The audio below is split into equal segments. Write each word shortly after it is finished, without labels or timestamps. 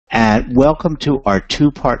and welcome to our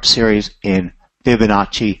two-part series in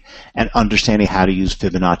Fibonacci and understanding how to use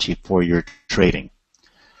Fibonacci for your trading.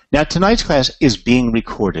 Now, tonight's class is being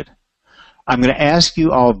recorded. I'm going to ask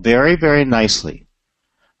you all very, very nicely,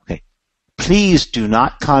 okay, please do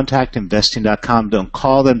not contact investing.com. Don't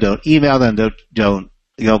call them, don't email them, don't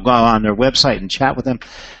go on their website and chat with them.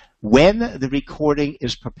 When the recording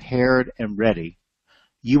is prepared and ready,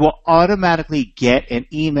 you will automatically get an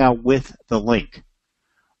email with the link.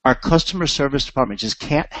 Our customer service department just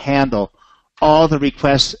can't handle all the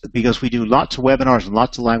requests because we do lots of webinars and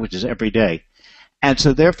lots of languages every day. And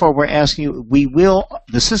so therefore we're asking you,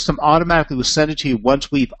 the system automatically will send it to you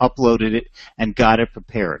once we've uploaded it and got it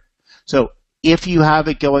prepared. So if you have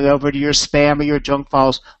it going over to your spam or your junk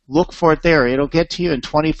files, look for it there. It'll get to you in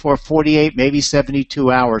 24, 48, maybe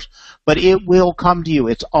 72 hours, but it will come to you.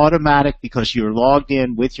 It's automatic because you're logged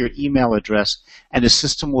in with your email address and the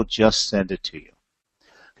system will just send it to you.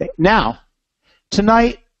 Okay. Now,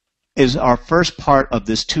 tonight is our first part of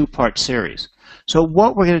this two-part series. So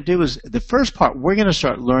what we're going to do is, the first part, we're going to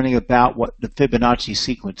start learning about what the Fibonacci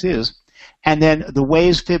sequence is, and then the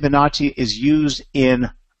ways Fibonacci is used in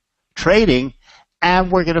trading, and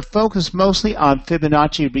we're going to focus mostly on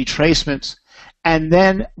Fibonacci retracements. And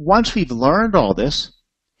then once we've learned all this,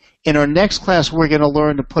 in our next class, we're going to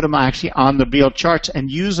learn to put them actually on the real charts and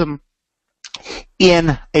use them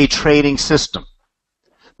in a trading system.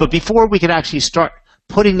 But before we can actually start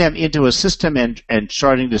putting them into a system and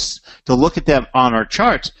starting to look at them on our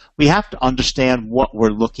charts, we have to understand what we're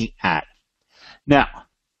looking at. Now,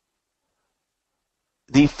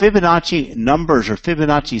 the Fibonacci numbers or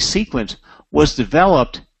Fibonacci sequence was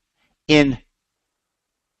developed in,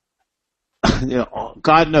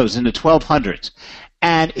 God knows, in the 1200s.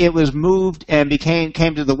 And it was moved and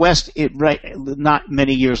came to the West not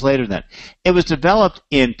many years later than. It was developed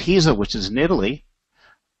in Pisa, which is in Italy,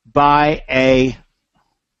 by a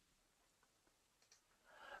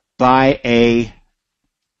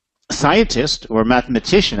scientist or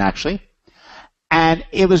mathematician, actually, and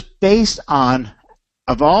it was based on,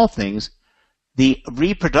 of all things, the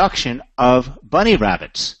reproduction of bunny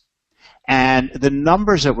rabbits and the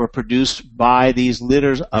numbers that were produced by these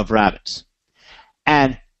litters of rabbits.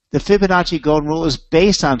 And the Fibonacci golden rule is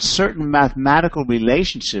based on certain mathematical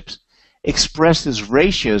relationships expressed as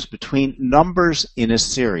ratios between numbers in a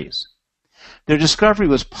series. Their discovery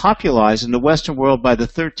was popularized in the Western world by the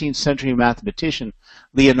 13th century mathematician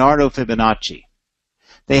Leonardo Fibonacci.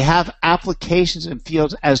 They have applications in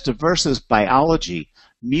fields as diverse as biology,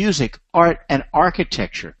 music, art, and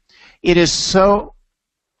architecture. It is so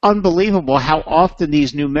unbelievable how often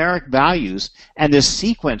these numeric values and this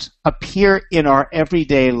sequence appear in our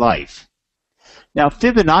everyday life. Now,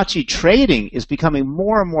 Fibonacci trading is becoming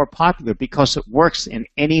more and more popular because it works in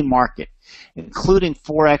any market, including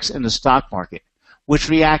Forex and the stock market, which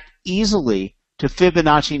react easily to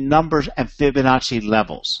Fibonacci numbers and Fibonacci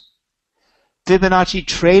levels. Fibonacci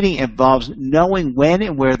trading involves knowing when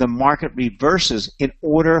and where the market reverses in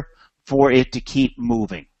order for it to keep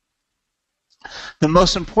moving. The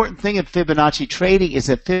most important thing in Fibonacci trading is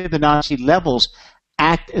that Fibonacci levels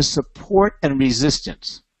act as support and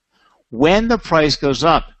resistance. When the price goes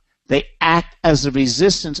up, they act as a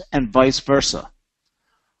resistance and vice versa.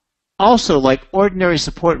 Also, like ordinary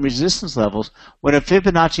support and resistance levels, when a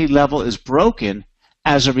Fibonacci level is broken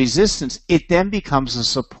as a resistance, it then becomes a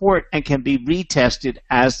support and can be retested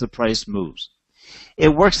as the price moves.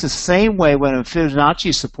 It works the same way when a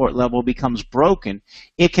Fibonacci support level becomes broken,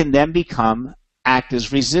 it can then act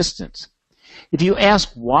as resistance. If you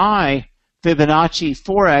ask why Fibonacci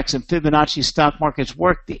Forex and Fibonacci stock markets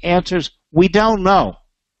work, the answer is we don't know.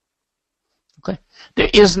 Okay? There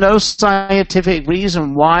is no scientific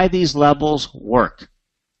reason why these levels work.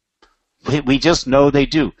 We just know they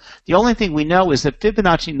do. The only thing we know is that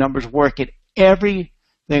Fibonacci numbers work at everything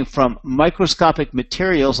from microscopic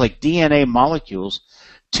materials like DNA molecules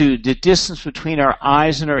to the distance between our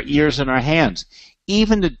eyes and our ears and our hands,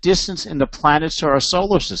 even the distance in the planets to our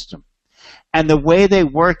solar system, and the way they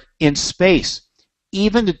work in space,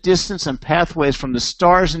 even the distance and pathways from the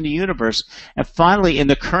stars in the universe, and finally in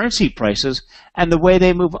the currency prices and the way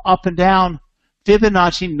they move up and down.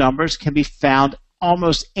 Fibonacci numbers can be found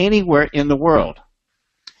almost anywhere in the world.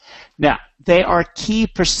 Now, they are key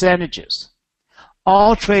percentages.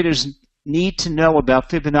 All traders need to know about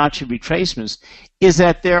Fibonacci retracements is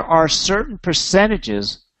that there are certain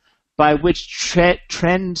percentages by which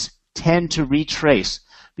trends tend to retrace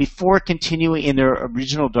before continuing in their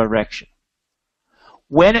original direction.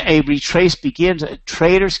 When a retrace begins,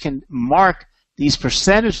 traders can mark these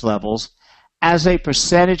percentage levels as a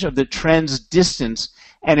percentage of the trend's distance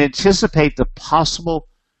and anticipate the possible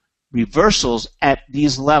reversals at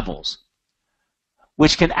these levels,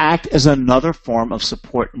 which can act as another form of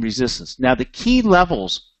support and resistance. Now, the key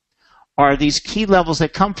levels are these key levels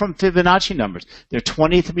that come from Fibonacci numbers. They're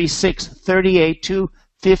 23.6, 38.2,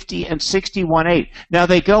 50, and 61.8. Now,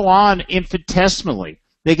 they go on infinitesimally.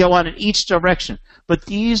 They go on in each direction. But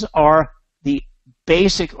these are the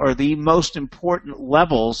basic or the most important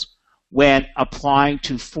levels when applying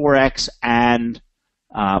to Forex and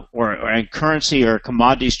or in currency or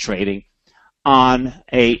commodities trading on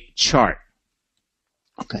a chart.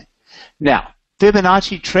 Okay. Now,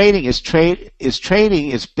 Fibonacci trading is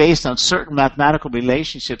based on certain mathematical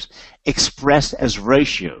relationships expressed as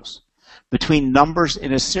ratios between numbers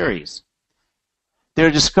in a series.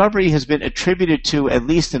 Their discovery has been attributed to, at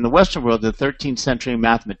least in the Western world, the 13th century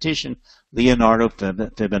mathematician Leonardo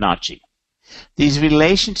Fibonacci. These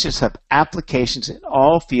relationships have applications in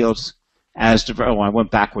all fields I went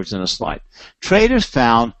backwards in a slide. Traders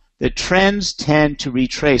found that trends tend to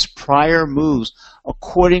retrace prior moves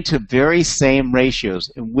according to very same ratios,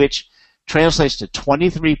 in which translates to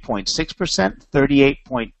 23.6%,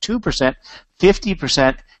 38.2%,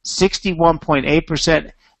 50%,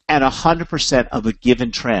 61.8%, and 100% of a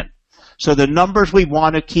given trend. So the numbers we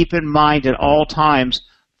want to keep in mind at all times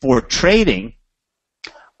for trading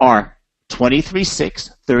are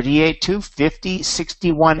 23.6, 38.2, 50,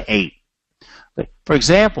 61.8. For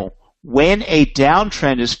example, when a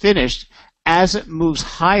downtrend is finished, as it moves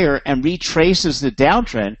higher and retraces the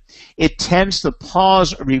downtrend, it tends to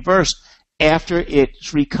pause or reverse after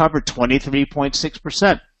it's recovered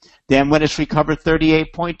 23.6%. Then when it's recovered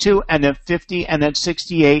 38.2, and then 50, and then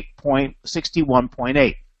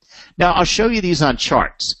 61.8. Now, I'll show you these on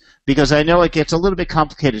charts, because I know it gets a little bit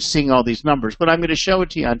complicated seeing all these numbers, but I'm going to show it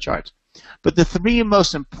to you on charts. But the three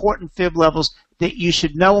most important fib levels that you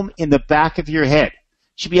should know them in the back of your head.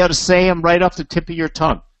 You should be able to say them right off the tip of your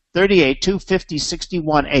tongue. 38.2, 50,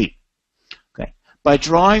 61.8. Okay. By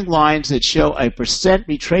drawing lines that show a percent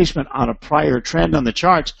retracement on a prior trend on the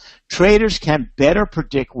charts, traders can better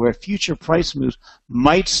predict where future price moves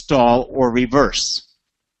might stall or reverse.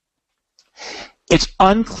 It's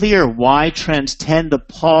unclear why trends tend to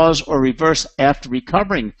pause or reverse after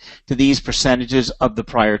recovering to these percentages of the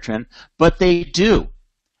prior trend, but they do.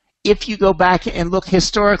 If you go back and look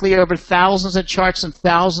historically over thousands of charts and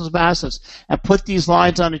thousands of assets and put these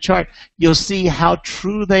lines on a chart, you'll see how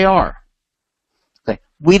true they are. Okay.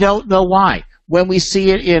 We don't know why. When we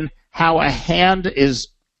see it in how a hand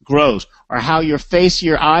grows, or how your face,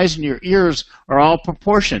 your eyes, and your ears are all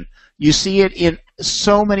proportioned, you see it in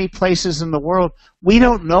so many places in the world. We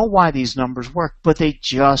don't know why these numbers work, but they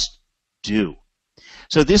just do.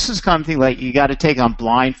 So this is something like you got to take on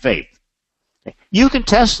blind faith. Okay. You can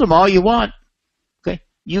test them all you want. Okay.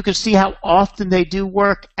 You can see how often they do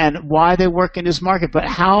work and why they work in this market, but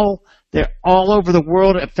how they're all over the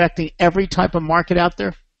world affecting every type of market out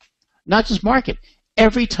there, not just market,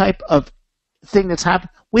 every type of thing that's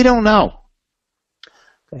happened, we don't know.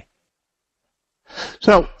 Okay.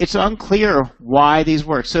 So it's unclear why these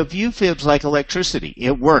work. So view fibs like electricity.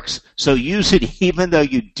 It works. So use it even though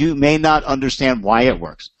you may not understand why it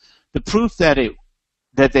works. The proof that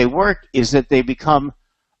they work is that they become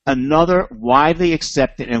another widely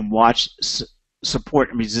accepted and watched support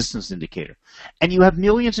and resistance indicator. And you have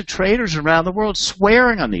millions of traders around the world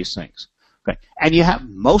swearing on these things. Okay. And you have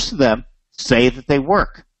most of them say that they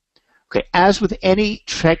work. Okay. As with any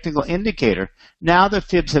technical indicator, now the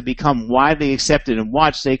fibs have become widely accepted and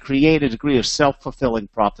watched, they create a degree of self-fulfilling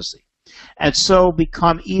prophecy, and so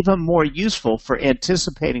become even more useful for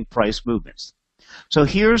anticipating price movements. So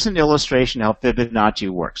here's an illustration how Fibonacci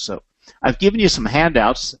works. So I've given you some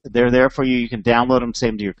handouts. They're there for you. You can download them, save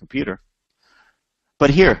them to your computer. But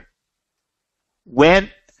here,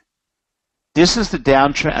 this is the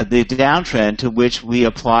downtrend to which we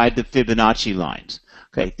applied the Fibonacci lines.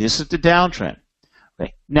 Okay, this is the downtrend.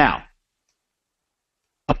 Okay, now,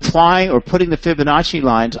 applying or putting the Fibonacci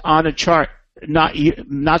lines on a chart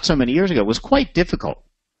not so many years ago was quite difficult,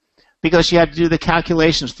 because you had to do the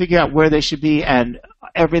calculations, figure out where they should be, and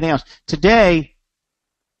everything else. Today,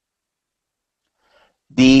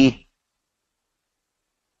 the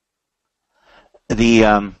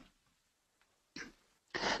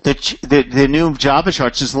new Java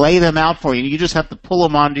charts just lay them out for you. You just have to pull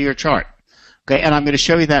them onto your chart. Okay, and I'm going to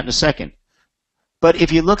show you that in a second. But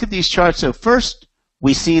if you look at these charts, so first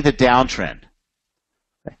we see the downtrend.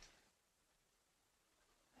 Okay.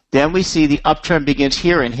 Then we see the uptrend begins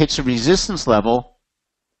here and hits a resistance level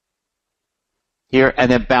here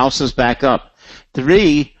and then bounces back up.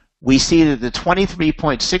 3, we see that the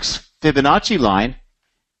 23.6 Fibonacci line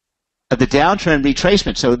of the downtrend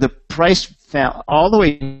retracement. So the price fell all the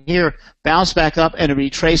way here, bounced back up, and it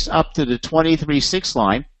retraced up to the 23.6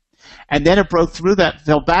 line. And then it broke through that,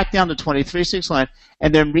 fell back down to 23.6 line,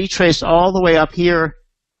 and then retraced all the way up here.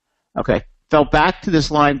 Okay, fell back to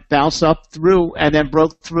this line, bounced up through, and then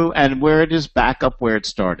broke through, and where it is, back up where it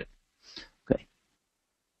started. Okay.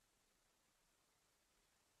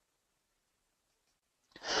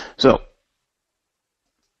 So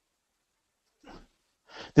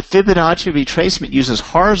the Fibonacci retracement uses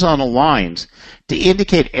horizontal lines to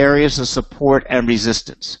indicate areas of support and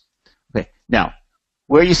resistance. Okay, now,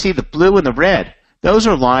 where you see the blue and the red, those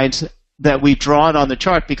are lines that we've drawn on the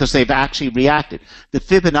chart because they've actually reacted. The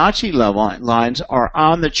Fibonacci lines are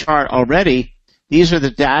on the chart already. These are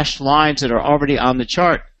the dashed lines that are already on the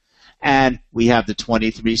chart. And we have the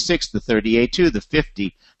 23.6, the 38.2, the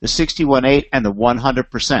 50, the 61.8, and the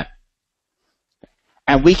 100%.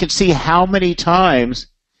 And we can see how many times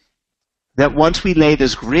that once we lay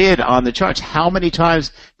this grid on the charts, how many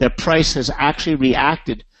times the price has actually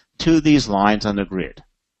reacted to these lines on the grid.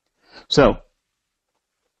 So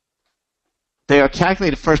they are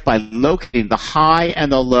calculated first by locating the high and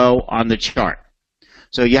the low on the chart.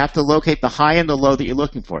 So you have to locate the high and the low that you're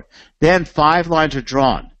looking for. Then 5 lines are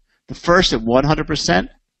drawn. The first at 100%,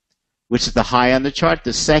 which is the high on the chart.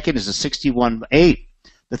 The second is a 61.8.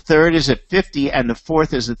 The third is at 50, and the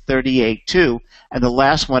fourth is at 38.2, and the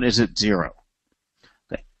last one is at 0.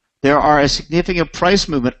 Okay. There are a significant price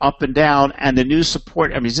movement up and down, and the new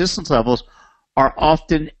support and resistance levels are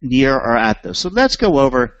often near or at those. So let's go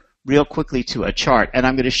over real quickly to a chart, and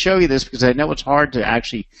I'm going to show you this because I know it's hard to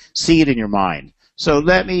actually see it in your mind. So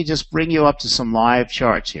let me just bring you up to some live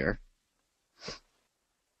charts here.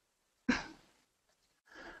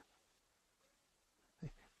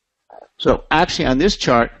 So actually on this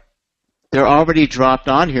chart, they're already dropped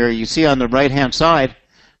on here. You see on the right-hand side,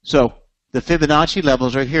 so the Fibonacci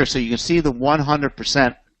levels are here. So you can see the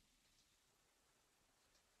 100%.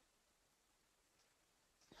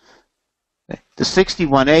 The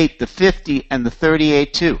 61.8, the 50, and the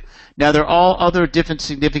 38.2. Now there are all other different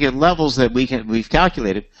significant levels that we've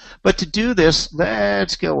calculated. But to do this,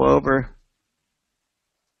 let's go over.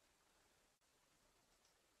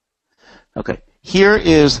 Okay, here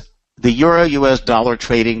is the Euro-US dollar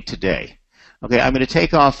trading today. Okay, I'm going to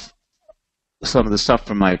take off some of the stuff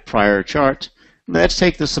from my prior chart. Let's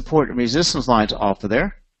take the support and resistance lines off of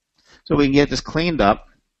there so we can get this cleaned up.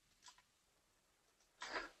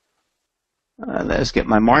 Let's get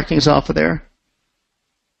my markings off of there.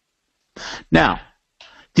 Now,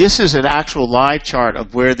 this is an actual live chart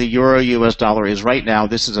of where the Euro-US dollar is right now.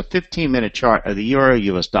 This is a 15-minute chart of the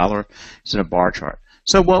Euro-US dollar. It's in a bar chart.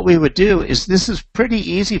 So what we would do is, this is pretty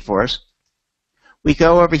easy for us. We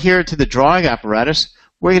go over here to the drawing apparatus.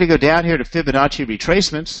 We're going to go down here to Fibonacci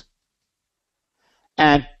retracements.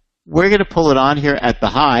 And we're going to pull it on here at the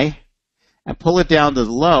high and pull it down to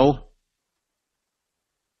the low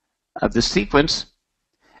of the sequence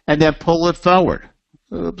and then pull it forward.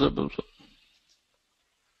 Oops, oops, oops.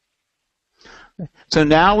 So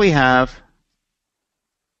now we have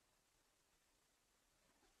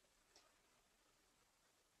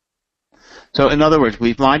So in other words,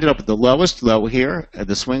 we've lined it up at the lowest low here, at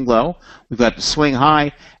the swing low. We've got the swing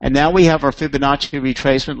high, and now we have our Fibonacci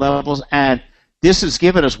retracement levels, and this has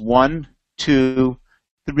given us 1, 2,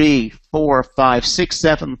 3, 4, 5, 6,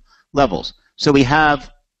 7 levels. So we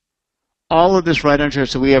have all of this right under here.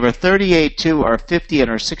 So we have our 38.2, our 50,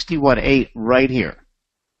 and our 61.8 right here.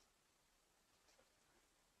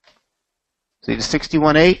 See the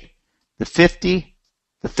 61.8, the 50,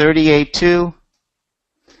 the 38.2.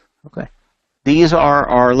 Okay. These are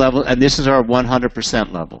our levels, and this is our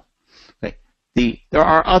 100% level. Okay. There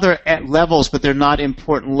are other levels, but they're not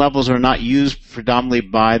important levels or not used predominantly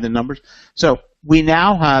by the numbers. So we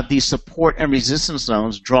now have these support and resistance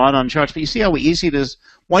zones drawn on charts. But you see how easy it is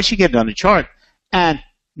once you get it on a chart. And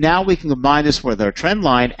now we can combine this with our trend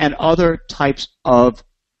line and other types of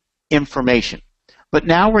information. But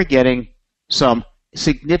now we're getting some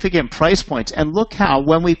significant price points. And look how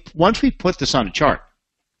once we put this on a chart,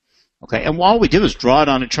 okay, and all we do is draw it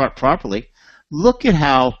on a chart properly, look at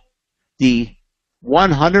how the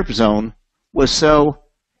 100 zone was so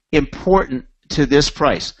important to this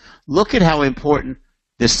price. Look at how important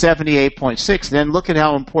the 78.6, then look at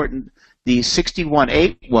how important the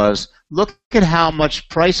 61.8 was. Look at how much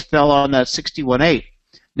price fell on that 61.8.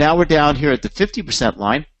 Now we're down here at the 50%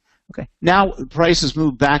 line. Okay. Now the price has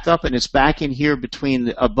moved back up, and it's back in here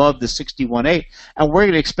between above the 61.8, and we're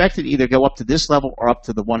going to expect it to either go up to this level or up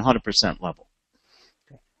to the 100% level.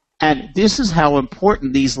 Okay. And this is how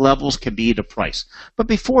important these levels can be to price. But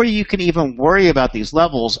before you can even worry about these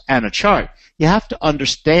levels and a chart, you have to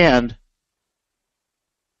understand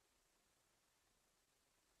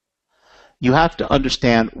you have to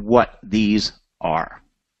understand what these are.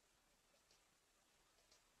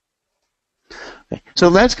 Okay. So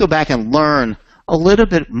let's go back and learn a little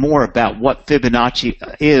bit more about what Fibonacci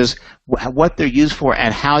is, what they're used for,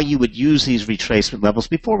 and how you would use these retracement levels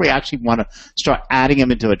before we actually want to start adding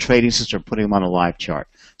them into a trading system or putting them on a live chart.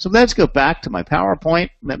 So let's go back to my PowerPoint.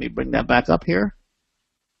 Let me bring that back up here.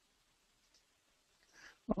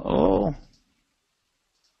 Oh,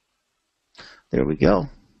 there we go.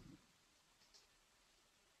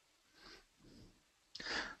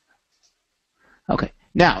 Okay,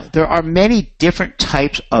 now there are many different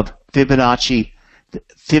types of Fibonacci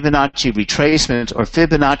retracements, or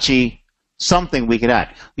Fibonacci something we could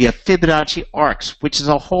add. We have Fibonacci arcs, which is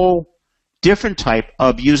a whole different type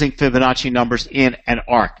of using Fibonacci numbers in an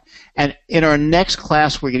arc. And in our next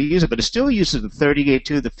class, we're going to use it, but it still uses the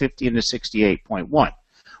 38.2, the 50, and the 68.1.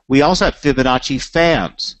 We also have Fibonacci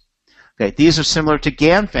fans. Okay, these are similar to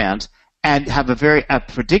Gann fans and have a very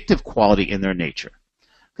predictive quality in their nature.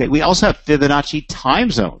 Okay, we also have Fibonacci time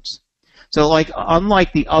zones. So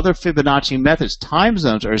unlike the other Fibonacci methods, time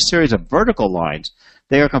zones are a series of vertical lines.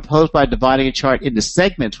 They are composed by dividing a chart into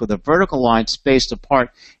segments with a vertical line spaced apart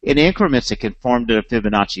in increments that can form the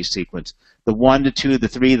Fibonacci sequence, the 1, the 2, the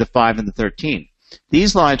 3, the 5, and the 13.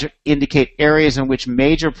 These lines indicate areas in which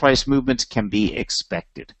major price movements can be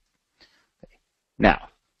expected. Now,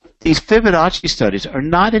 these Fibonacci studies are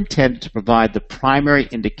not intended to provide the primary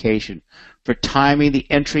indication for timing the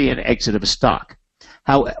entry and exit of a stock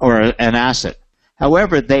or an asset.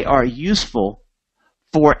 However, they are useful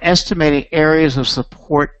for estimating areas of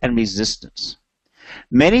support and resistance.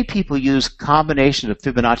 Many people use combinations of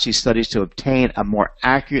Fibonacci studies to obtain a more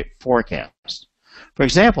accurate forecast. For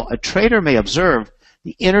example, a trader may observe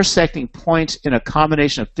the intersecting points in a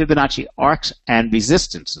combination of Fibonacci arcs and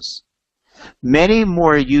resistances. Many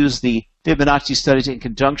more use the Fibonacci studies in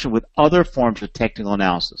conjunction with other forms of technical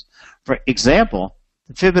analysis. For example,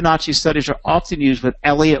 the Fibonacci studies are often used with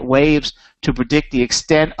Elliott waves to predict the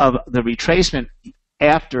extent of the retracement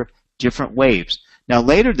after different waves. Now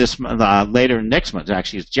later next month,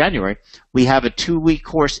 actually it's January, we have a 2-week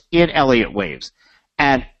course in Elliott waves.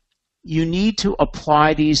 And you need to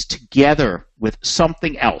apply these together with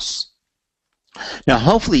something else. Now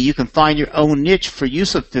hopefully you can find your own niche for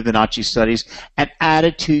use of Fibonacci studies and add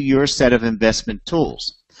it to your set of investment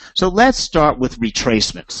tools. So let's start with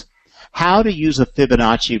retracements. How to use a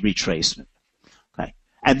Fibonacci retracement. Okay.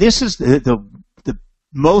 And this is the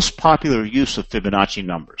most popular use of Fibonacci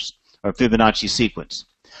numbers, or Fibonacci sequence.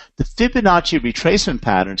 The Fibonacci retracement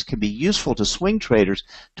patterns can be useful to swing traders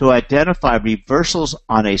to identify reversals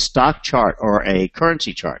on a stock chart or a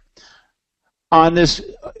currency chart. On this,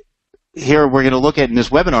 here we're going to look at, in this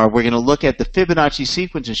webinar, we're going to look at the Fibonacci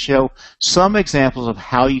sequence and show some examples of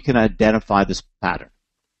how you can identify this pattern.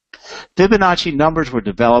 Fibonacci numbers were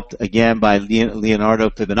developed, again, by Leonardo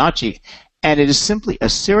Fibonacci, and it is simply a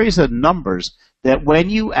series of numbers that when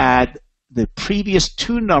you add the previous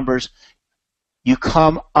two numbers, you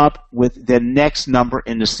come up with the next number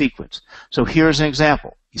in the sequence. So here's an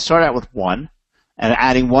example. You start out with 1, and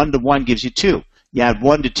adding 1 to 1 gives you 2. You add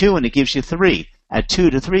 1 to 2, and it gives you 3. Add 2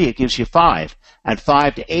 to 3, it gives you 5. Add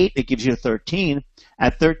 5 to 8, it gives you 13.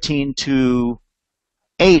 Add 13 to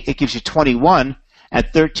 8, it gives you 21.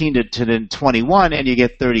 Add 13 to 21, and you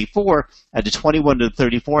get 34. Add to 21 to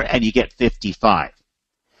 34, and you get 55.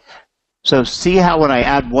 So see how when I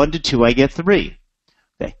add 1 to 2, I get 3.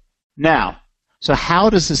 Okay. Now, so how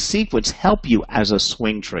does the sequence help you as a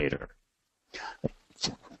swing trader?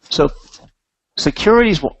 So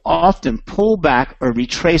securities will often pull back or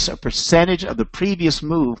retrace a percentage of the previous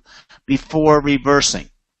move before reversing.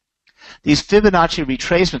 These Fibonacci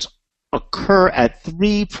retracements occur at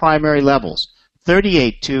 3 primary levels: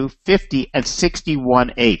 38.2, 50, and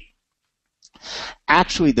 61.8.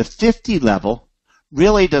 Actually, the 50 level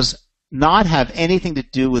really does not have anything to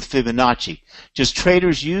do with Fibonacci. Just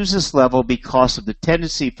traders use this level because of the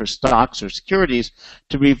tendency for stocks or securities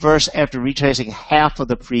to reverse after retracing half of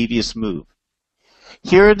the previous move.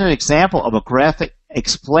 Here is an example of a graphic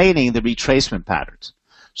explaining the retracement patterns.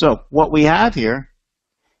 So what we have here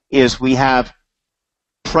is we have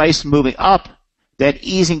price moving up, then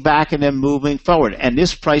easing back, and then moving forward. And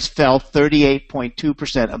this price fell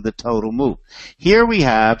 38.2% of the total move. Here we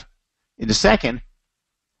have, in the second,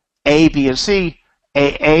 A, B, and C.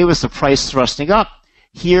 A was the price thrusting up.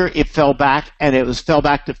 Here it fell back, and it fell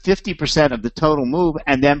back to 50% of the total move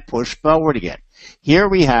and then pushed forward again. Here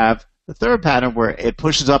we have the third pattern where it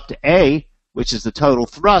pushes up to A, which is the total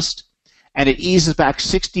thrust, and it eases back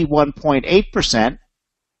 61.8%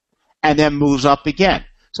 and then moves up again.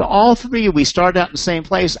 So all three, we started out in the same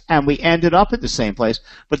place and we ended up at the same place,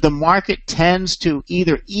 but the market tends to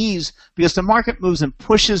either ease, because the market moves in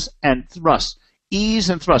pushes and thrusts, ease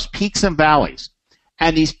and thrust, peaks and valleys.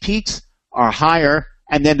 And these peaks are higher,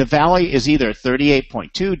 and then the valley is either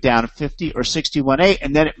 38.2 down to 50 or 61.8,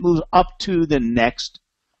 and then it moves up to the next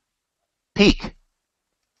peak.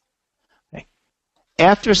 Okay.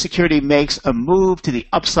 After a security makes a move to the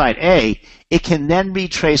upside A, it can then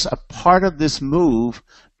retrace a part of this move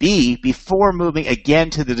B before moving again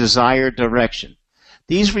to the desired direction.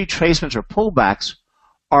 These retracements or pullbacks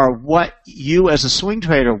are what you as a swing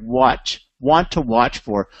trader want to watch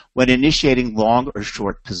for when initiating long or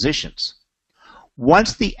short positions.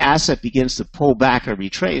 Once the asset begins to pull back or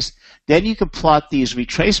retrace, then you can plot these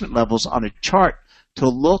retracement levels on a chart to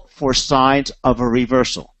look for signs of a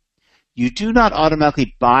reversal. You do not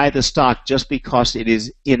automatically buy the stock just because it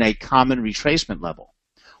is in a common retracement level.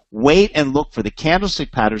 Wait and look for the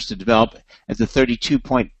candlestick patterns to develop at the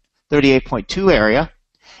 38.2 area.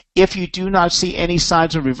 If you do not see any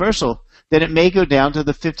signs of reversal, then it may go down to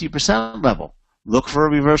the 50% level. Look for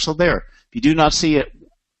a reversal there. If you do not see it,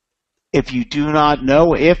 if you do not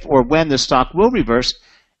know if or when the stock will reverse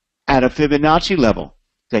at a Fibonacci level,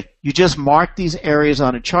 okay, you just mark these areas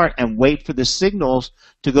on a chart and wait for the signals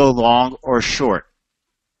to go long or short.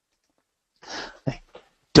 Okay.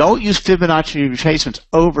 Don't use Fibonacci retracements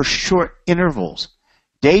over short intervals.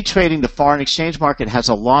 Day trading the foreign exchange market has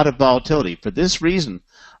a lot of volatility. For this reason,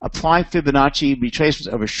 applying Fibonacci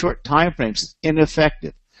retracements over short time frames is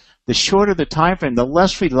ineffective. The shorter the time frame, the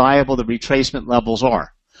less reliable the retracement levels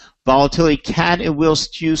are. Volatility can and will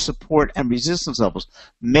skew support and resistance levels,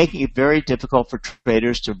 making it very difficult for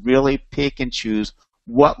traders to really pick and choose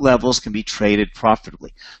what levels can be traded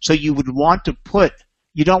profitably. So you don't want to put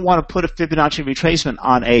a Fibonacci retracement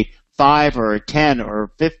on a 5 or a 10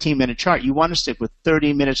 or 15-minute chart. You want to stick with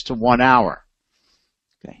 30 minutes to 1 hour.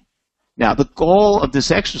 Okay. Now, the goal of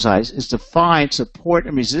this exercise is to find support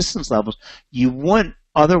and resistance levels you wouldn't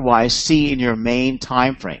otherwise see in your main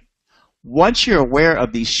time frame. Once you're aware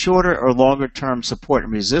of these shorter or longer term support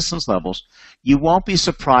and resistance levels, you won't be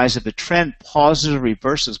surprised if a trend pauses or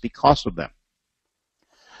reverses because of them.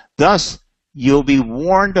 Thus, you'll be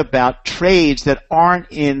warned about trades that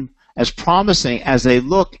aren't as promising as they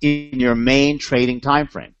look in your main trading time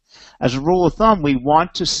frame. As a rule of thumb, we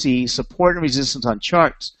want to see support and resistance on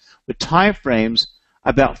charts with time frames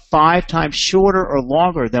about 5 times shorter or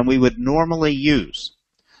longer than we would normally use.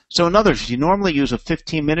 So in other words, if you normally use a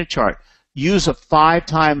 15-minute chart, use a 5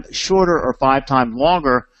 times shorter or 5 times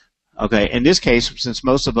longer. Okay, in this case, since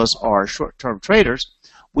most of us are short-term traders,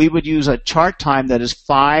 we would use a chart time that is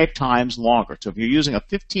 5 times longer. So if you're using a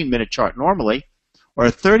 15-minute chart normally, or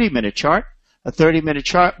a 30-minute chart,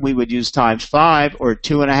 we would use times 5, or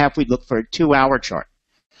 2.5, we'd look for a 2-hour chart.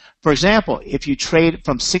 For example, if you trade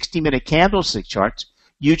from 60-minute candlestick charts,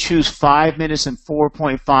 you choose 5 minutes and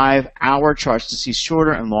 4.5-hour charts to see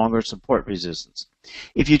shorter and longer support resistance.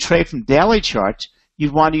 If you trade from daily charts,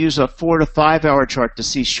 you'd want to use a 4 to 5 hour chart to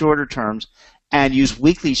see shorter terms and use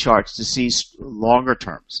weekly charts to see longer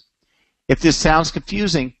terms. If this sounds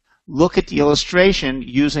confusing, look at the illustration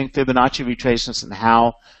using Fibonacci retracements and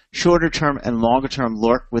how shorter term and longer term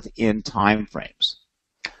lurk within time frames.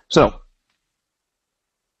 So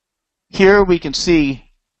here we can see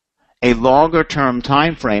a longer term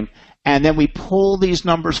time frame, and then we pull these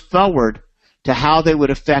numbers forward to how they would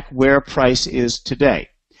affect where price is today.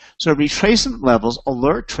 So retracement levels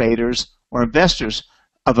alert traders or investors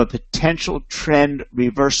of a potential trend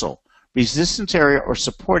reversal, resistance area or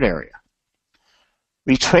support area.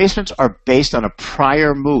 Retracements are based on a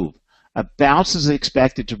prior move. A bounce is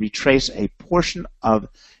expected to retrace a portion of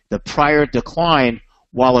the prior decline,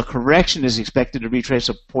 while a correction is expected to retrace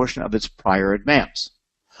a portion of its prior advance.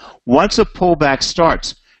 Once a pullback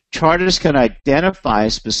starts, charters can identify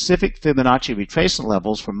specific Fibonacci retracement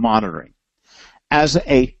levels for monitoring. As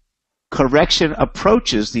a correction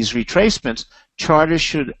approaches these retracements, charters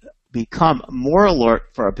should become more alert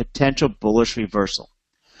for a potential bullish reversal.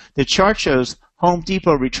 The chart shows Home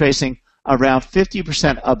Depot retracing around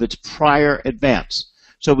 50% of its prior advance.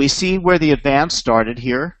 So we see where the advance started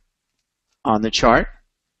here on the chart.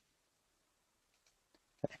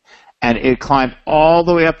 And it climbed all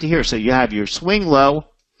the way up to here. So you have your swing low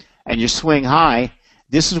and your swing high.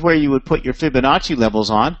 This is where you would put your Fibonacci levels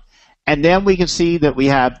on. And then we can see that we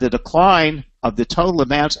have the decline of the total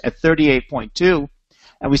advance at 38.2.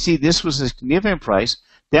 And we see this was a significant price.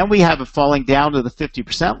 Then we have it falling down to the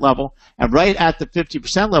 50% level. And right at the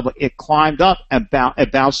 50% level, it climbed up and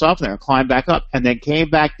it bounced off there and climbed back up and then came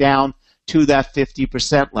back down to that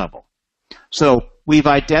 50% level. So we've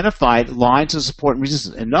identified lines of support and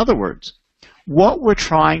resistance. In other words, what we're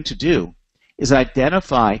trying to do is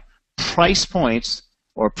identify price points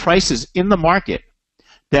or prices in the market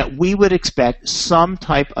that we would expect some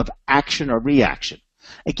type of action or reaction.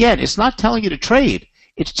 Again, it's not telling you to trade.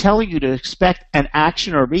 It's telling you to expect an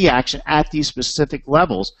action or reaction at these specific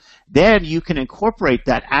levels. Then you can incorporate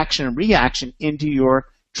that action and reaction into your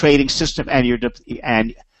trading system and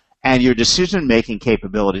your decision-making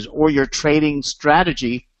capabilities, or your trading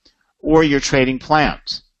strategy, or your trading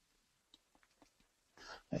plans.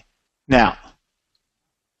 Now,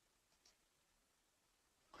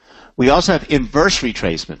 we also have inverse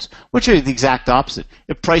retracements, which are the exact opposite.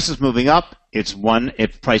 If price is moving up, it's one.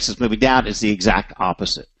 If price is moving down, it's the exact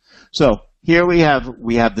opposite. So here we have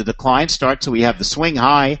the decline start. So we have the swing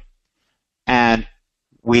high, and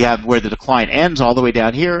we have where the decline ends all the way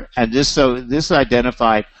down here. And this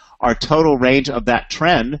identified our total range of that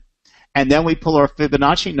trend. And then we pull our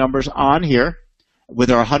Fibonacci numbers on here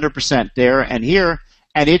with our 100% there and here,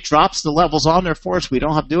 and it drops the levels on there for us. We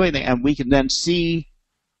don't have to do anything, and we can then see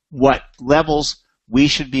what levels we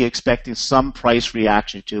should be expecting some price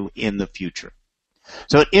reaction to in the future.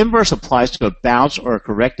 So inverse applies to a bounce or a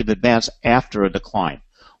corrective advance after a decline.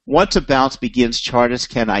 Once a bounce begins, chartists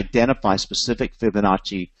can identify specific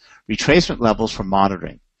Fibonacci retracement levels for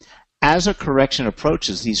monitoring. As a correction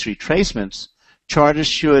approaches these retracements,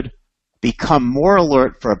 chartists should become more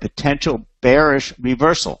alert for a potential bearish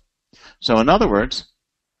reversal. So in other words,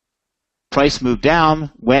 price moved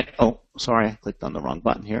down, oh, sorry, I clicked on the wrong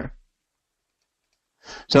button here.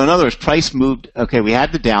 So in other words, price moved, okay, we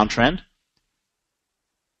had the downtrend,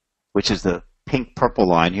 which is the pink-purple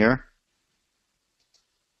line here.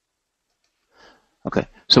 Okay,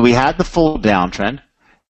 so we had the full downtrend.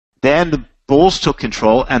 Then the bulls took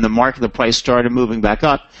control, and the price started moving back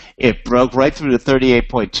up. It broke right through the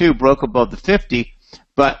 38.2, broke above the 50,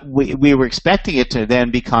 but we were expecting it to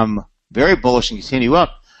then become very bullish and continue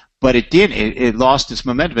up. But it didn't. It lost its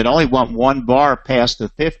momentum. It only went one bar past the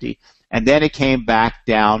 50, and then it came back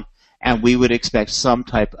down, and we would expect some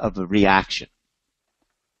type of a reaction.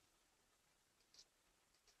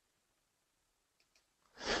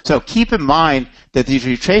 So keep in mind that these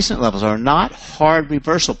retracement levels are not hard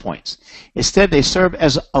reversal points. Instead, they serve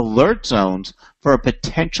as alert zones for a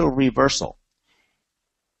potential reversal.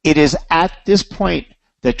 It is at this point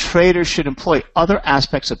that traders should employ other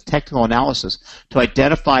aspects of technical analysis to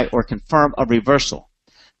identify or confirm a reversal.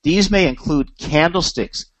 These may include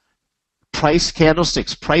candlesticks, price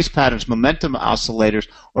patterns, momentum oscillators,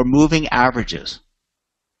 or moving averages.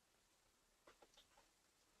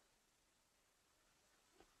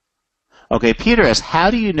 Okay, Peter asks, how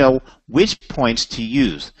do you know which points to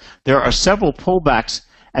use? There are several pullbacks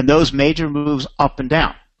and those major moves up and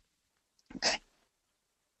down. Okay.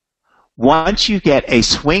 Once you get a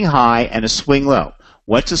swing high and a swing low,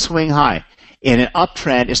 what's a swing high? In an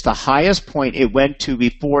uptrend, it's the highest point it went to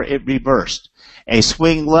before it reversed. A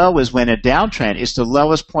swing low is when a downtrend is the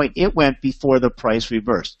lowest point it went before the price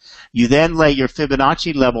reversed. You then lay your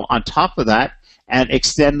Fibonacci level on top of that and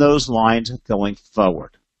extend those lines going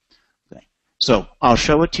forward. Okay. So I'll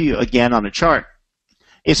show it to you again on a chart.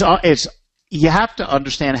 You have to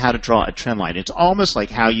understand how to draw a trend line. It's almost like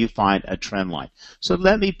how you find a trend line. So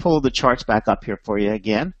let me pull the charts back up here for you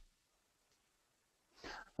again.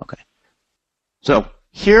 Okay. So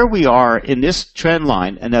here we are in this trend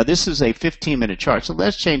line, and now this is a 15-minute chart. So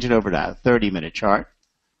let's change it over to a 30-minute chart.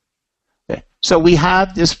 Okay. So we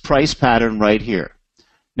have this price pattern right here.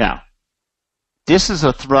 Now, this is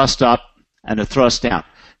a thrust up and a thrust down.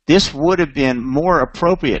 This would have been more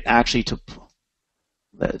appropriate actually to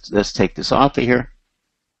let's take this off of here.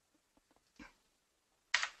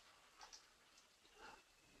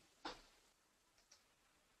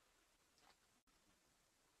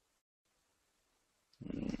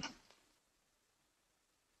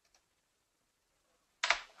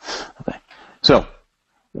 Okay, so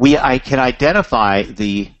I can identify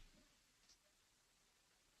the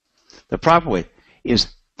proper way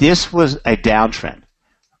is this was a downtrend.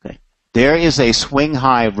 Okay, there is a swing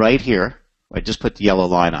high right here. I just put the yellow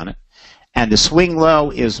line on it. And the swing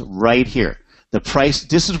low is right here.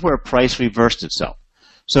 This is where price reversed itself.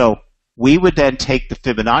 So we would then take the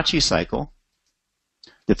Fibonacci cycle,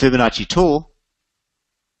 the Fibonacci tool,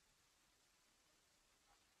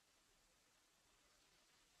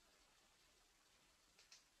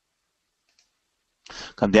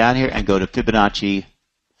 come down here and go to Fibonacci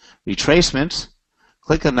retracements,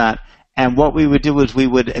 click on that, and what we would do is we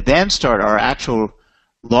would then start our actual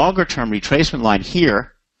longer-term retracement line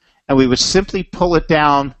here, and we would simply pull it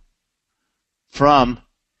down from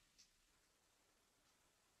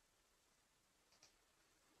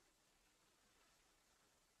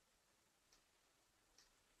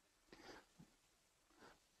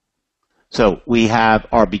So we have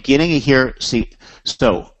our beginning here. See,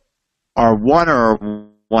 so our 1 or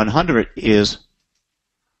 100 is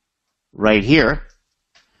right here.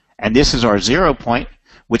 And this is our 0 point,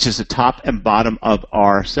 which is the top and bottom of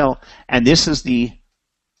our cell. And this is the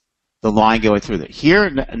line going through there. Here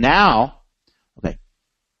now, okay,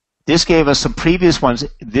 this gave us some previous ones.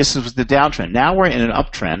 This was the downtrend. Now we're in an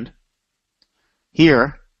uptrend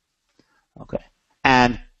here. Okay.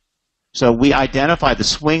 And so we identify the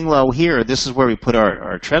swing low here. This is where we put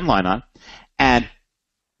our trend line on. And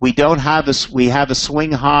we don't have we have a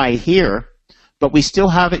swing high here, but we still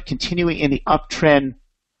have it continuing in the uptrend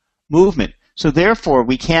movement. So therefore,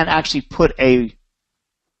 we can't actually put a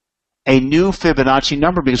new Fibonacci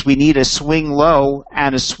number because we need a swing low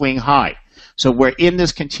and a swing high. So we're in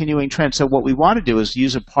this continuing trend. So what we want to do is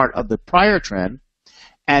use a part of the prior trend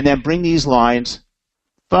and then bring these lines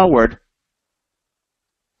forward.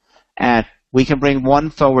 And we can bring one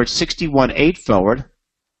forward, 61.8 forward.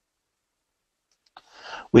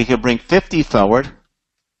 We can bring 50 forward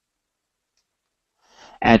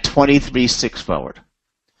and 23.6 forward.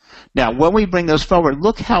 Now, when we bring those forward,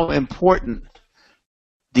 look how important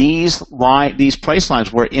these price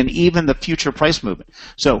lines were in even the future price movement.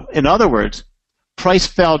 So, in other words, price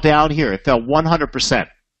fell down here. It fell 100%.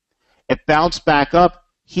 It bounced back up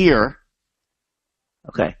here,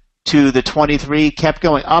 okay, to the 23, kept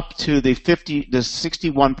going up to the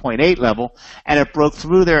 61.8 level, and it broke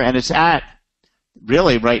through there, and it's at,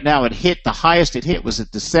 really right now, it hit, the highest it hit was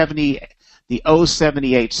at the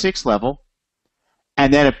 0.78.6 level.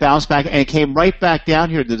 And then it bounced back and it came right back down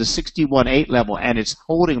here to the 61.8 level, and it's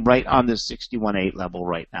holding right on this 61.8 level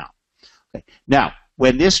right now. Okay. Now,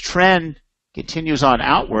 when this trend continues on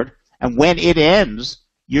outward, and when it ends,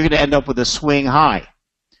 you're going to end up with a swing high.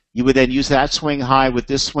 You would then use that swing high with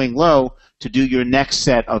this swing low to do your next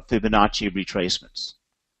set of Fibonacci retracements.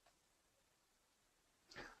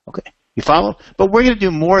 Okay, you follow? But we're going to do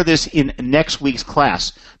more of this in next week's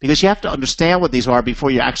class because you have to understand what these are before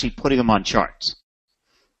you're actually putting them on charts.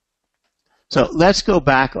 So let's go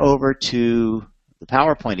back over to the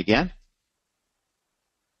PowerPoint again.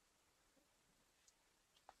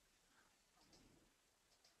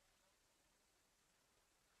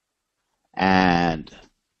 And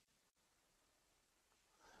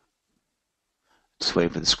let's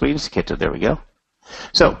wait for the screens to get to, there we go.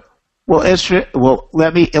 So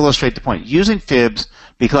let me illustrate the point. Using fibs,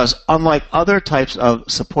 because unlike other types of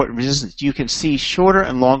support and resistance, you can see shorter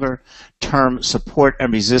and longer term support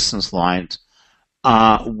and resistance lines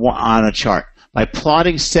on a chart by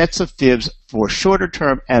plotting sets of fibs for shorter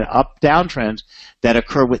term and up-down trends that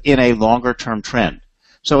occur within a longer term trend.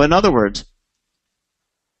 So in other words,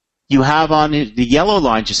 you have on the yellow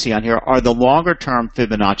lines you see on here are the longer term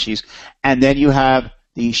Fibonacci's, and then you have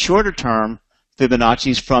the shorter term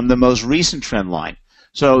Fibonacci's from the most recent trend line.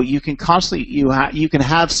 So you can constantly, you can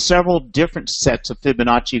have several different sets of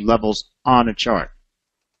Fibonacci levels on a chart.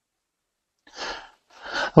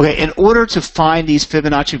 Okay, in order to find these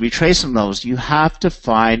Fibonacci retracement levels, you have to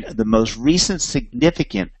find the most recent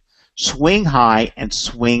significant swing high and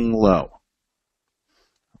swing low.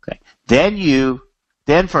 Okay, then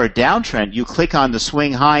for a downtrend, you click on the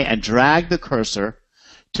swing high and drag the cursor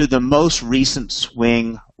to the most recent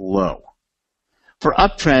swing low. For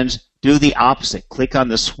uptrends, do the opposite. Click on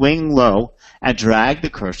the swing low and drag the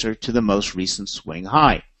cursor to the most recent swing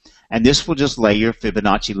high. And this will just lay your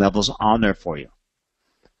Fibonacci levels on there for you.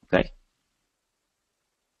 Okay.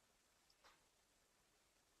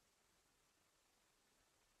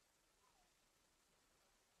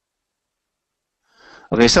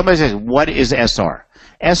 Okay, somebody says, what is SR?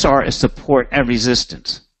 SR is support and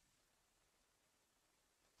resistance.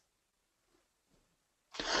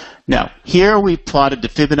 Now, here we've plotted the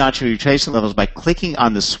Fibonacci retracement levels by clicking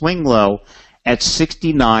on the swing low at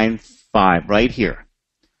 69.5 right here,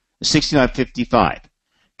 69.55.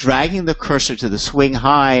 Dragging the cursor to the swing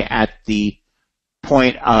high at the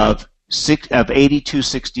point of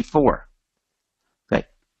 82.64. Okay.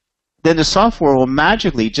 Then the software will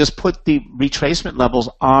magically just put the retracement levels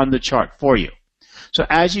on the chart for you. So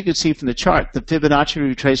as you can see from the chart, the Fibonacci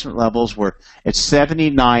retracement levels were at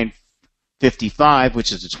 79.55,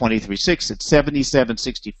 which is a 23.6, at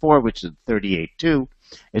 77.64, which is a 38.2,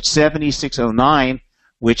 at 76.09,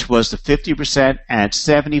 which was the 50%, and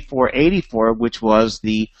 74.84, which was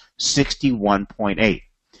the 61.8.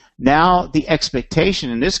 Now, the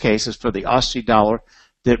expectation in this case is for the Aussie dollar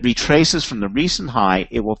that retraces from the recent high.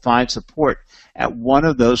 It will find support at one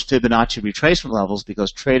of those Fibonacci retracement levels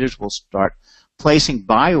because traders will start placing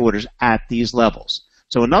buy orders at these levels.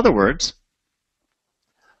 So in other words,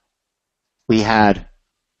 we had,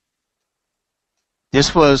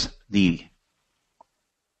 this was the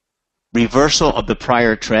reversal of the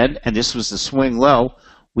prior trend, and this was the swing low.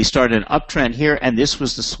 We started an uptrend here, and this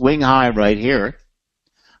was the swing high right here.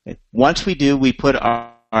 Once we do, we put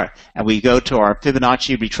and we go to our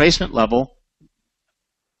Fibonacci retracement level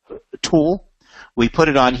tool. We put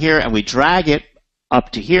it on here, and we drag it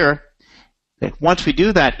up to here. Once we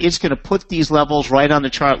do that, it's going to put these levels right on the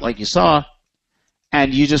chart like you saw,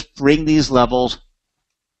 and you just bring these levels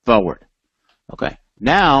forward. Okay.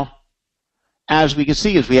 Now, as we can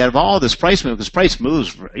see, as we have all this price move, because price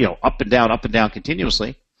moves, up and down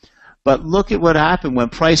continuously. But look at what happened when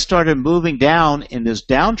price started moving down in this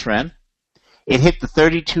downtrend. It hit the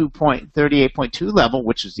 38.2 level,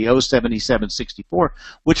 which is the 077.64,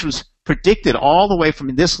 which was predicted all the way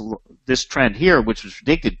from this trend here, which was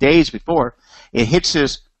predicted days before. It hits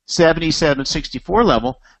this 77.64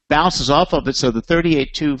 level, bounces off of it, so the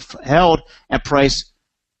 38.2 held, and price.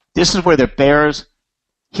 This is where the bears.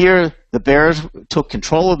 Here, the bears took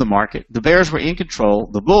control of the market. The bears were in control.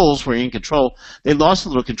 The bulls were in control. They lost a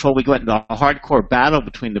little control. We went into a hardcore battle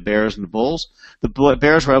between the bears and the bulls. The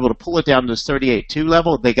bears were able to pull it down to this 38.2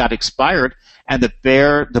 level. They got expired, and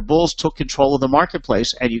the bulls took control of the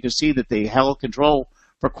marketplace, and you can see that they held control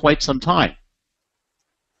for quite some time.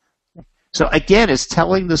 So again, it's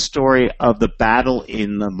telling the story of the battle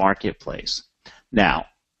in the marketplace. Now,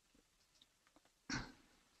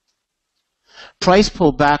 price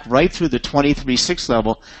pulled back right through the 23.6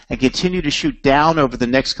 level and continued to shoot down over the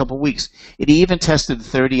next couple of weeks. It even tested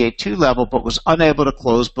the 38.2 level, but was unable to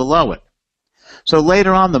close below it. So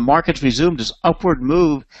later on, the market resumed its upward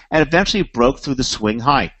move and eventually broke through the swing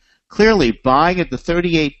high. Clearly, buying at the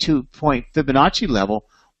 38.2 point Fibonacci level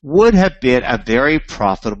would have been a very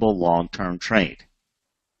profitable long-term trade.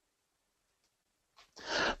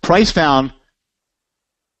 Price found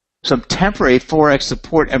some temporary Forex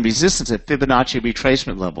support and resistance at Fibonacci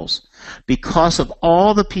retracement levels. Because of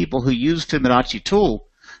all the people who use Fibonacci tool,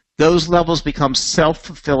 those levels become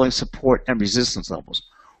self-fulfilling support and resistance levels.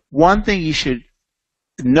 One thing you should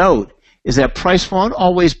note is that price won't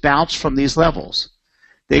always bounce from these levels.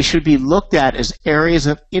 They should be looked at as areas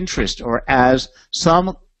of interest, or as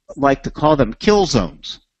some like to call them kill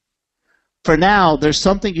zones. For now, there's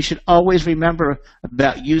something you should always remember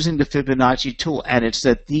about using the Fibonacci tool, and it's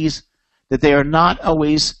that they are not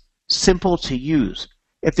always simple to use.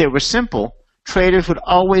 If they were simple, traders would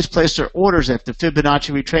always place their orders at the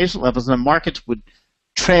Fibonacci retracement levels, and the markets would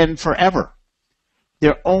trend forever.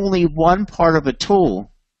 They're only one part of a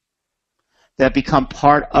tool that become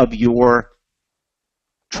part of your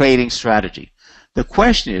trading strategy. The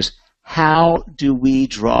question is, how do we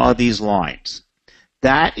draw these lines?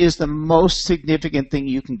 That is the most significant thing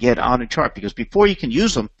you can get on a chart, because before you can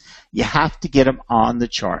use them, you have to get them on the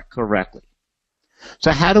chart correctly.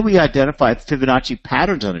 So how do we identify Fibonacci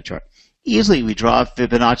patterns on a chart? Easily, we draw a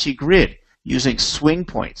Fibonacci grid using swing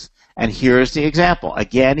points. And here's the example.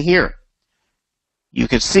 Again, here. You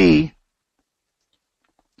can see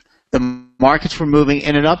the markets were moving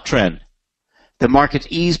in an uptrend. The markets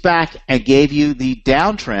eased back and gave you the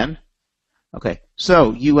downtrend. Okay,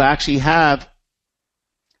 so you actually have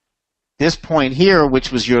this point here,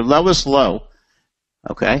 which was your lowest low.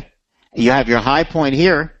 Okay, you have your high point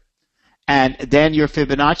here, and then your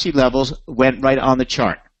Fibonacci levels went right on the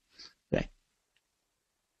chart. Okay,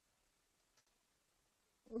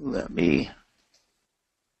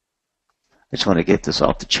 I just want to get this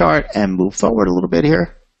off the chart and move forward a little bit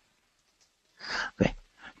here. Okay,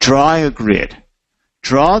 draw a grid.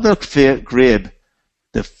 Draw the fib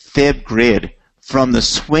grid from the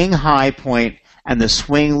swing high point and the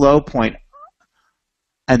swing low point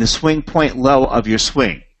and the swing point low of your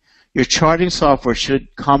swing. Your charting software should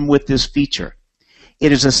come with this feature.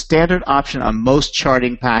 It is a standard option on most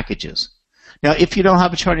charting packages. Now, if you don't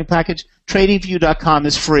have a charting package, TradingView.com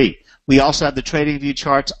is free. We also have the TradingView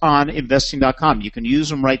charts on investing.com. You can use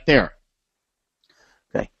them right there.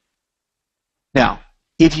 Okay. Now,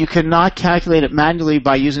 if you cannot calculate it manually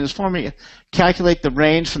by using this formula, calculate the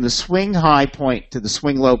range from the swing high point to the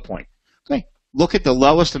swing low point. Okay. Look at the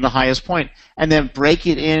lowest and the highest point, and then break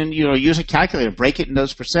it in, use a calculator, break it in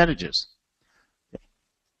those percentages. Okay.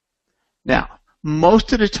 Now,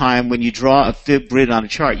 most of the time when you draw a fib grid on a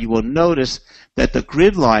chart, you will notice that the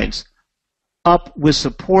grid lines up with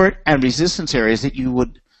support and resistance areas that you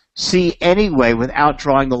would see anyway without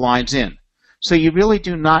drawing the lines in. So you really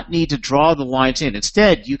do not need to draw the lines in.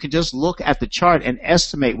 Instead, you can just look at the chart and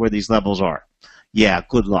estimate where these levels are. Yeah,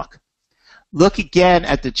 good luck. Look again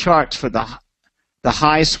at the charts for the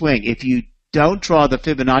high swing. If you don't draw the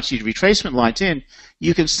Fibonacci retracement lines in,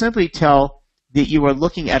 you can simply tell that you are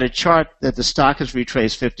looking at a chart that the stock has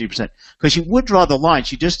retraced 50%. Because you would draw the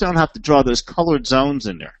lines, you just don't have to draw those colored zones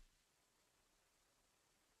in there.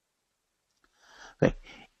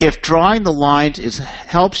 If drawing the lines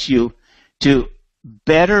helps you to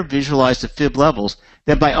better visualize the fib levels,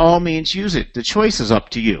 then by all means use it. The choice is up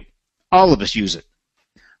to you. All of us use it.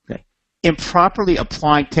 Okay. Improperly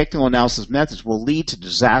applying technical analysis methods will lead to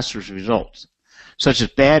disastrous results, such as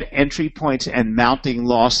bad entry points and mounting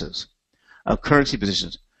losses of currency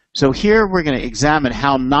positions. So here we're going to examine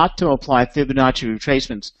how not to apply Fibonacci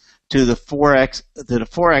retracements to the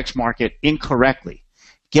Forex market incorrectly.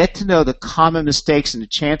 Get to know the common mistakes, and the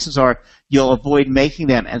chances are you'll avoid making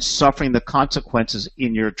them and suffering the consequences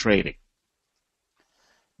in your trading.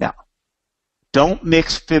 Now, don't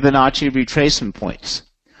mix Fibonacci retracement points.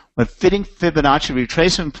 When fitting Fibonacci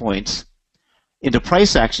retracement points into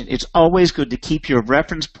price action, it's always good to keep your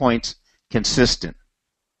reference points consistent.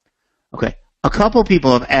 Okay, a couple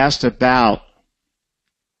people have asked about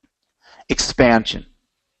expansion.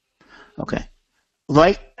 Okay,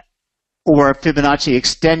 or Fibonacci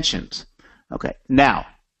extensions. Okay, now,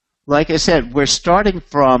 like I said, we're starting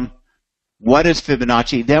from what is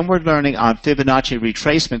Fibonacci, then we're learning on Fibonacci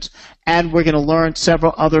retracements, and we're going to learn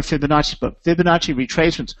several other Fibonacci, but Fibonacci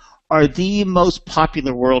retracements are the most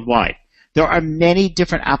popular worldwide. There are many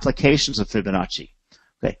different applications of Fibonacci.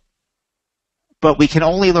 Okay, but we can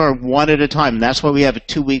only learn one at a time, and that's why we have a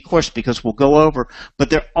 2-week course, because we'll go over,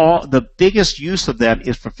 but the biggest use of them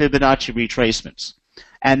is for Fibonacci retracements.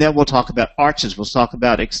 And then we'll talk about arches, we'll talk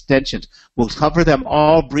about extensions. We'll cover them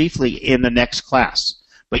all briefly in the next class.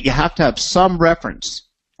 But you have to have some reference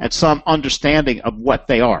and some understanding of what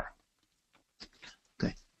they are.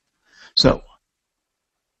 Okay. So,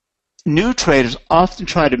 new traders often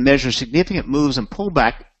try to measure significant moves and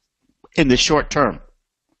pullback in the short term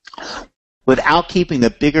without keeping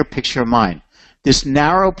the bigger picture in mind. This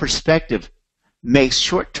narrow perspective makes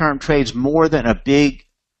short-term trades more than a bit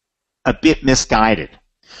misguided.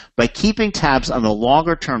 By keeping tabs on the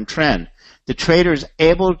longer-term trend, the trader is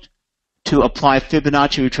able to apply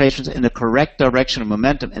Fibonacci retracements in the correct direction of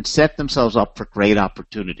momentum and set themselves up for great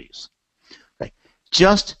opportunities. Okay.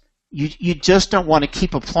 You just don't want to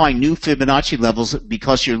keep applying new Fibonacci levels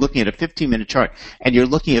because you're looking at a 15-minute chart and you're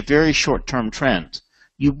looking at very short-term trends.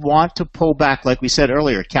 You want to pull back, like we said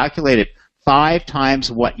earlier, calculate it 5 times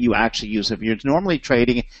what you actually use. If you're normally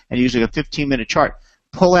trading and using a 15-minute chart,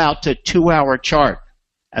 pull out to 2-hour chart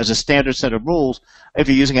as a standard set of rules if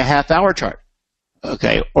you're using a half-hour chart,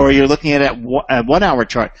 okay, or you're looking at a 1-hour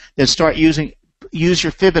chart. Then use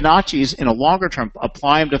your Fibonacci's in a longer term,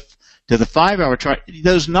 apply them to the 5-hour chart.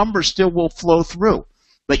 Those numbers still will flow through,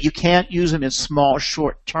 but you can't use them in small,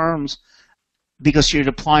 short terms because you're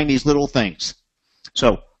applying these little things.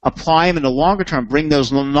 So apply them in the longer term, bring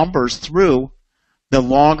those numbers through the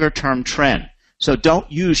longer term trend. So don't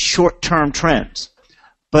use short-term trends.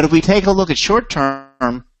 But if we take a look at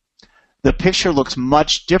short-term, the picture looks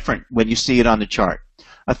much different when you see it on the chart.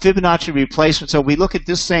 A Fibonacci replacement, so we look at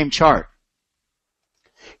this same chart.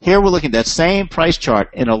 Here we're looking at that same price chart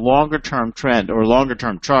in a longer-term trend or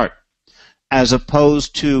longer-term chart as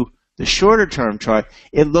opposed to the shorter-term chart.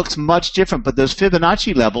 It looks much different, but those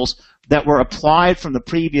Fibonacci levels that were applied from the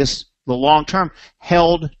long term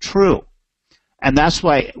held true. And that's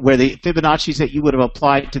why where the Fibonacci's that you would have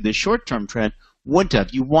applied to the short-term trend wouldn't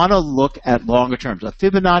have. You want to look at longer terms. A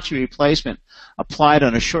Fibonacci replacement applied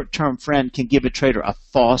on a short-term trend can give a trader a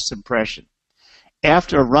false impression.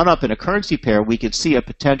 After a run-up in a currency pair, we could see a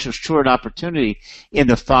potential short opportunity in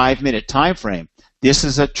the 5-minute time frame. This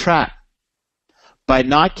is a trap. By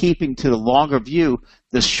not keeping to the longer view,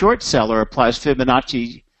 the short seller applies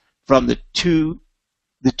Fibonacci from the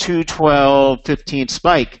 212.15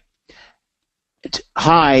 spike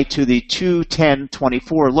high to the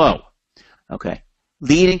 210.24 low, okay,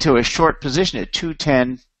 leading to a short position at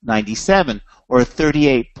 210.97 or a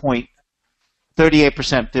 38%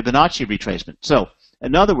 Fibonacci retracement. So,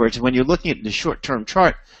 in other words, when you're looking at the short-term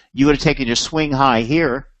chart, you would have taken your swing high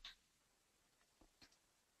here,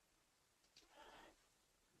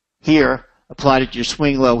 applied it to your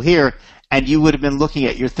swing low here, and you would have been looking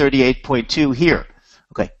at your 38.2 here.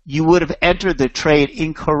 Okay, you would have entered the trade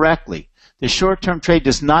incorrectly. The short-term trade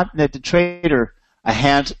does not net the trader a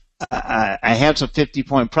handsome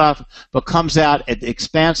 50-point profit, but comes out at the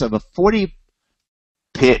expense of a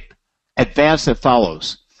 40-pip advance that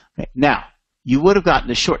follows. Okay. Now, you would have gotten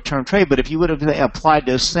the short-term trade, but if you would have applied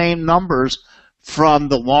those same numbers from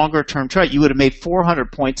the longer-term chart, you would have made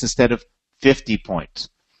 400 points instead of 50 points.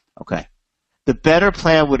 Okay. The better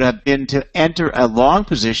plan would have been to enter a long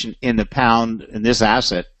position in the pound, in this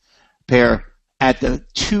asset pair, at the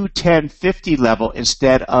 210.50 level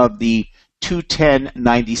instead of the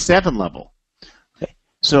 210.97 level. Okay.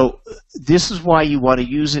 So this is why you want to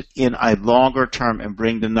use it in a longer term and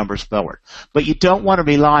bring the numbers forward. But you don't want to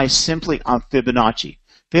rely simply on Fibonacci.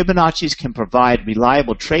 Fibonacci's can provide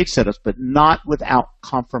reliable trade setups, but not without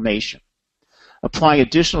confirmation. Applying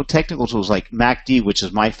additional technical tools like MACD, which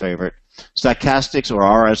is my favorite, stochastics or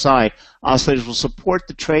RSI, oscillators will support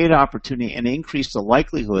the trade opportunity and increase the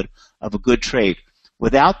likelihood of a good trade.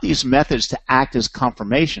 Without these methods to act as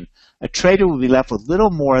confirmation, a trader will be left with little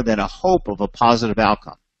more than a hope of a positive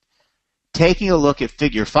outcome. Taking a look at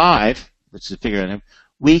figure 5, which is a figure,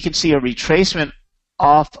 we can see a retracement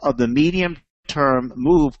off of the medium-term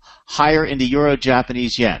move higher in the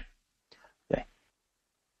Euro-Japanese yen. Okay.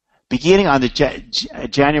 Beginning on the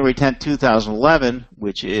January 10, 2011,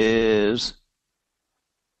 which is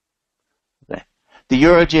okay, the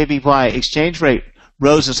Euro-JPY exchange rate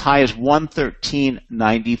rose as high as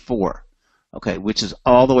 113.94, okay, which is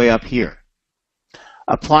all the way up here.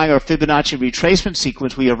 Applying our Fibonacci retracement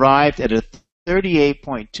sequence, we arrived at a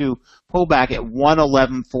 38.2 pullback at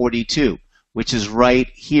 111.42, which is right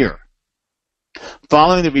here.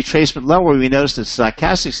 Following the retracement lower, we noticed the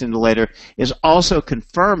stochastics indicator is also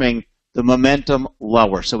confirming the momentum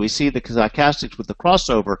lower. So we see the stochastics with the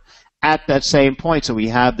crossover at that same point. So we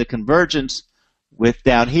have the convergence with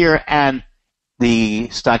down here, and the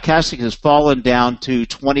stochastic has fallen down to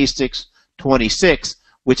 26.26,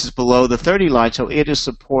 which is below the 30 line, so it is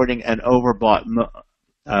supporting an overbought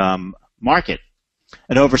market,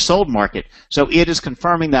 an oversold market. So it is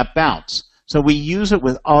confirming that bounce. So we use it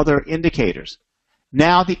with other indicators.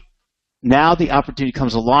 Now the opportunity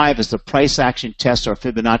comes alive as the price action tests our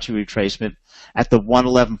Fibonacci retracement at the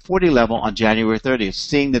 111.40 level on January 30th.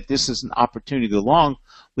 Seeing that this is an opportunity to go long,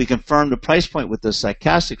 we confirm the price point with the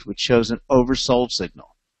stochastics, which shows an oversold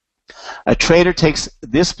signal. A trader takes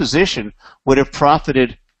this position would have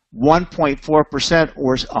profited 1.4%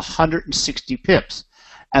 or 160 pips.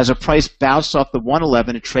 As a price bounced off the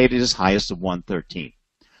 111, it traded as high as the 113.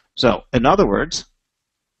 So, in other words,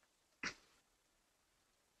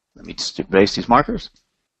 let me just erase these markers.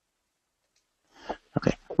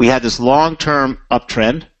 Okay, we had this long-term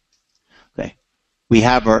uptrend. Okay, we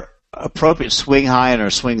have our appropriate swing high and our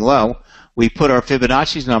swing low. We put our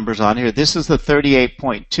Fibonacci's numbers on here. This is the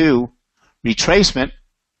 38.2 retracement.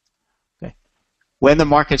 Okay. When the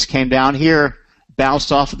markets came down here,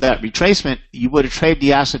 bounced off of that retracement, you would have traded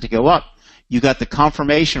the asset to go up. You got the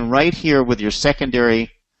confirmation right here with your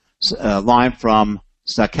secondary line from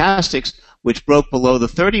stochastics, which broke below the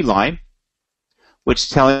 30 line, which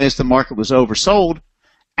telling us the market was oversold,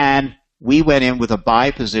 and we went in with a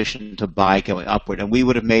buy position to buy going upward, and we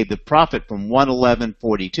would have made the profit from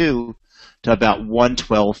 111.42 to about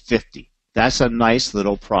 112.50. That's a nice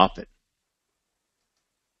little profit.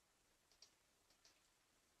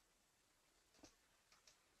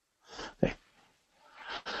 Okay.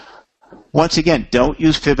 Once again, don't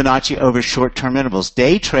use Fibonacci over short-term intervals.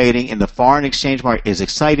 Day trading in the foreign exchange market is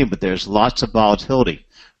exciting, but there's lots of volatility.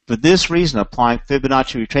 For this reason, applying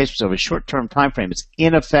Fibonacci retracements over a short-term time frame is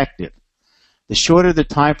ineffective. The shorter the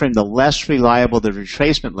time frame, the less reliable the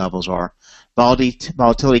retracement levels are.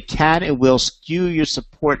 Volatility can and will skew your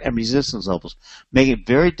support and resistance levels, making it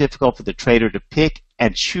very difficult for the trader to pick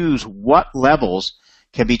and choose what levels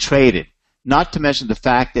can be traded. Not to mention the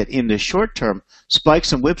fact that in the short term,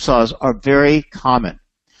 spikes and whipsaws are very common.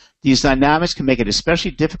 These dynamics can make it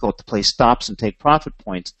especially difficult to place stops and take profit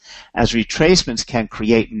points, as retracements can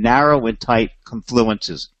create narrow and tight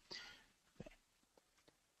confluences.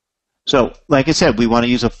 So, like I said, we want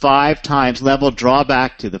to use a 5 times level, draw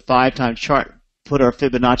back to the 5 times chart, put our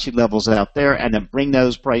Fibonacci levels out there, and then bring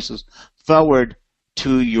those prices forward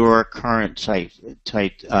to your current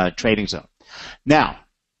tight trading zone. Now,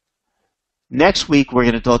 next week, we're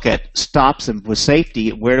going to look at stops and with safety,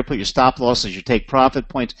 where to put your stop losses, your take profit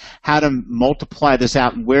points, how to multiply this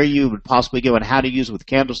out, and where you would possibly go, and how to use it with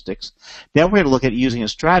candlesticks. Then we're going to look at using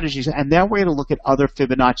strategies, and then we're going to look at other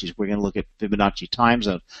Fibonacci's. We're going to look at Fibonacci time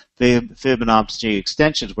zone, Fibonacci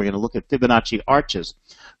extensions. We're going to look at Fibonacci arches.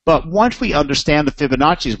 But once we understand the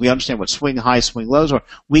Fibonacci's, we understand what swing highs, swing lows are,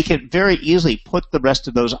 we can very easily put the rest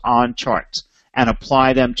of those on charts and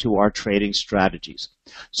apply them to our trading strategies.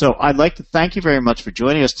 So I'd like to thank you very much for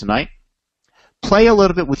joining us tonight. Play a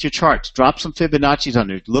little bit with your charts. Drop some Fibonacci's on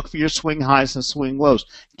there. Look for your swing highs and swing lows.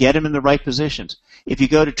 Get them in the right positions. If you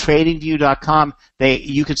go to tradingview.com,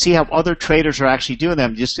 you can see how other traders are actually doing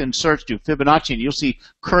them. Just in search, do Fibonacci, and you'll see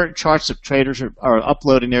current charts that traders are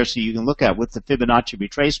uploading there so you can look at with the Fibonacci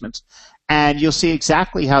retracements, and you'll see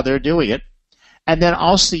exactly how they're doing it. And then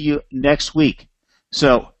I'll see you next week.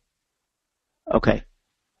 So, okay.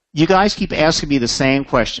 You guys keep asking me the same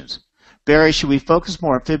questions. Barry, should we focus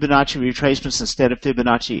more on Fibonacci retracements instead of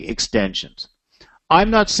Fibonacci extensions? I'm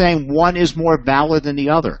not saying one is more valid than the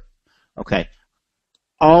other. Okay.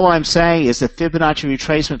 All I'm saying is that Fibonacci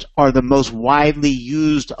retracements are the most widely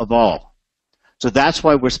used of all. So that's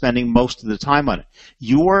why we're spending most of the time on it.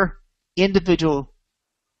 Your individual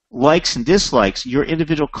likes and dislikes, your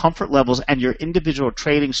individual comfort levels, and your individual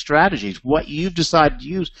trading strategies, what you've decided to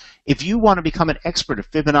use. If you want to become an expert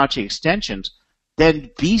at Fibonacci extensions,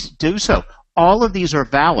 then do so. All of these are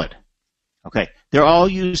valid. Okay, they're all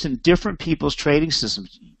used in different people's trading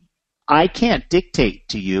systems. I can't dictate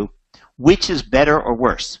to you which is better or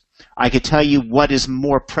worse. I could tell you what is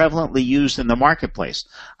more prevalently used in the marketplace.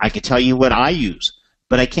 I could tell you what I use,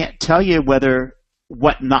 but I can't tell you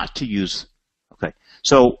what not to use. Okay,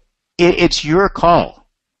 so it's your call.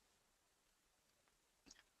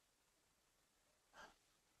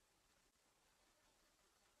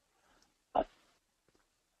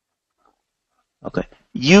 Okay,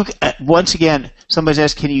 once again, somebody's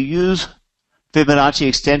asked, can you use Fibonacci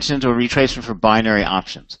extensions or retracement for binary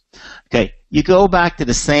options? Okay, you go back to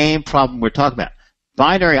the same problem we're talking about.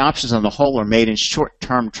 Binary options on the whole are made in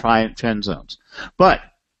short-term trend zones. But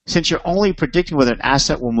since you're only predicting whether an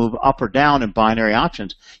asset will move up or down in binary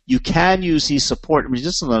options, you can use these support and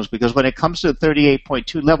resistance levels, because when it comes to the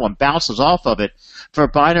 38.2 level and bounces off of it, for a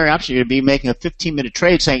binary option, you're going to be making a 15-minute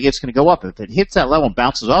trade saying it's going to go up. If it hits that level and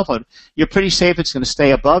bounces off of it, you're pretty safe it's going to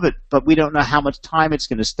stay above it, but we don't know how much time it's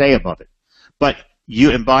going to stay above it. But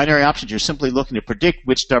in binary options, you're simply looking to predict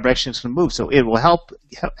which direction it's going to move, so it will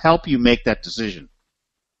help you make that decision.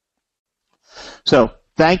 So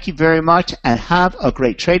thank you very much, and have a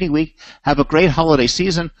great trading week. Have a great holiday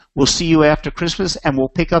season. We'll see you after Christmas, and we'll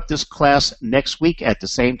pick up this class next week at the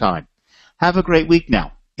same time. Have a great week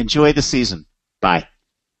now. Enjoy the season. Bye.